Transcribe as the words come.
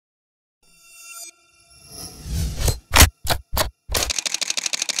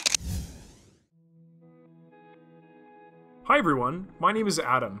Hi everyone, my name is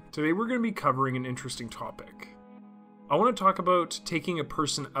Adam. Today we're going to be covering an interesting topic. I want to talk about taking a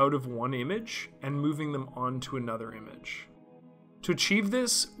person out of one image and moving them onto another image. To achieve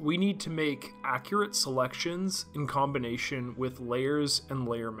this, we need to make accurate selections in combination with layers and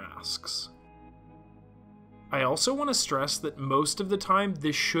layer masks. I also want to stress that most of the time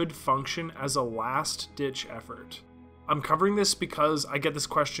this should function as a last-ditch effort. I'm covering this because I get this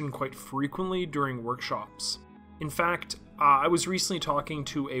question quite frequently during workshops. In fact, I was recently talking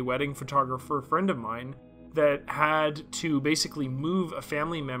to a wedding photographer friend of mine that had to basically move a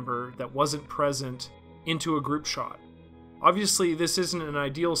family member that wasn't present into a group shot. Obviously, this isn't an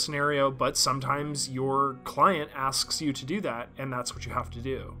ideal scenario, but sometimes your client asks you to do that, and that's what you have to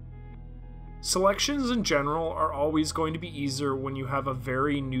do. Selections in general are always going to be easier when you have a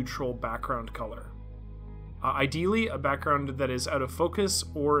very neutral background color. Ideally, a background that is out of focus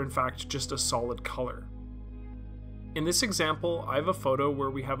or in fact just a solid color. In this example, I have a photo where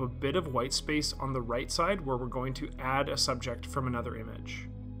we have a bit of white space on the right side where we're going to add a subject from another image.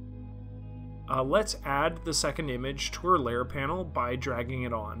 Let's add the second image to our layer panel by dragging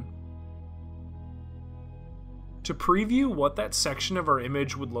it on. To preview what that section of our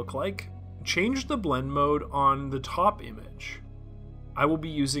image would look like, change the blend mode on the top image. I will be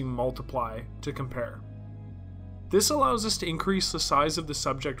using multiply to compare. This allows us to increase the size of the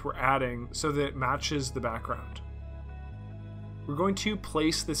subject we're adding so that it matches the background. We're going to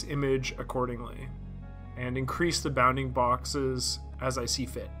place this image accordingly and increase the bounding boxes as I see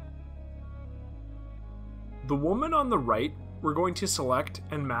fit. The woman on the right, we're going to select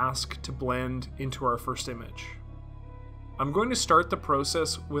and mask to blend into our first image. I'm going to start the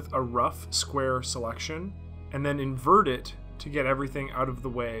process with a rough square selection and then invert it to get everything out of the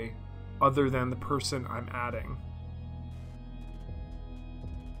way other than the person I'm adding.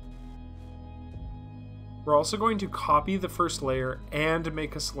 We're also going to copy the first layer and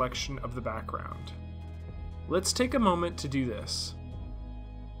make a selection of the background. Let's take a moment to do this.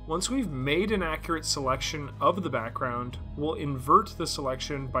 Once we've made an accurate selection of the background, we'll invert the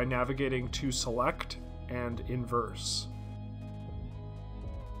selection by navigating to Select and Inverse.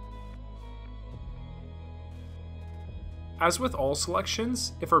 As with all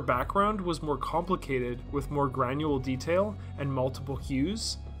selections, if our background was more complicated with more granular detail and multiple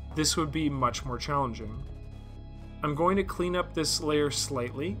hues, this would be much more challenging. I'm going to clean up this layer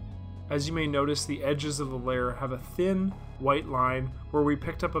slightly. As you may notice, the edges of the layer have a thin white line where we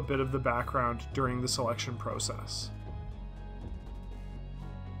picked up a bit of the background during the selection process.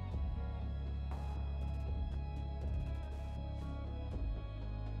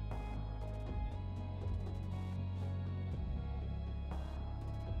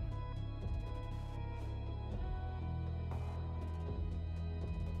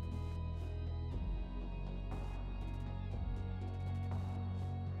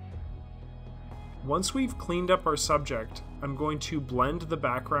 Once we've cleaned up our subject, I'm going to blend the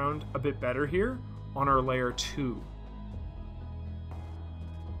background a bit better here on our layer 2.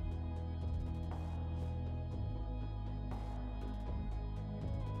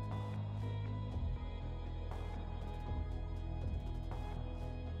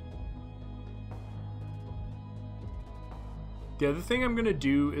 The other thing I'm going to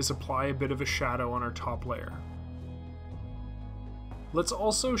do is apply a bit of a shadow on our top layer. Let's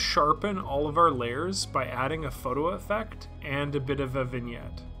also sharpen all of our layers by adding a photo effect and a bit of a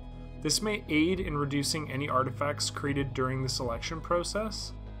vignette. This may aid in reducing any artifacts created during the selection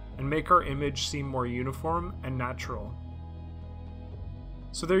process and make our image seem more uniform and natural.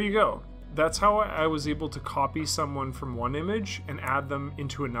 So there you go. That's how I was able to copy someone from one image and add them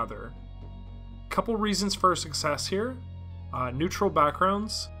into another. Couple reasons for success here: neutral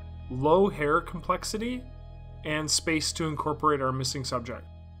backgrounds, low hair complexity, and space to incorporate our missing subject.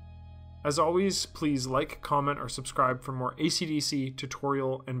 As always, please like, comment, or subscribe for more AC/DC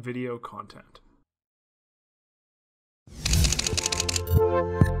tutorial and video content.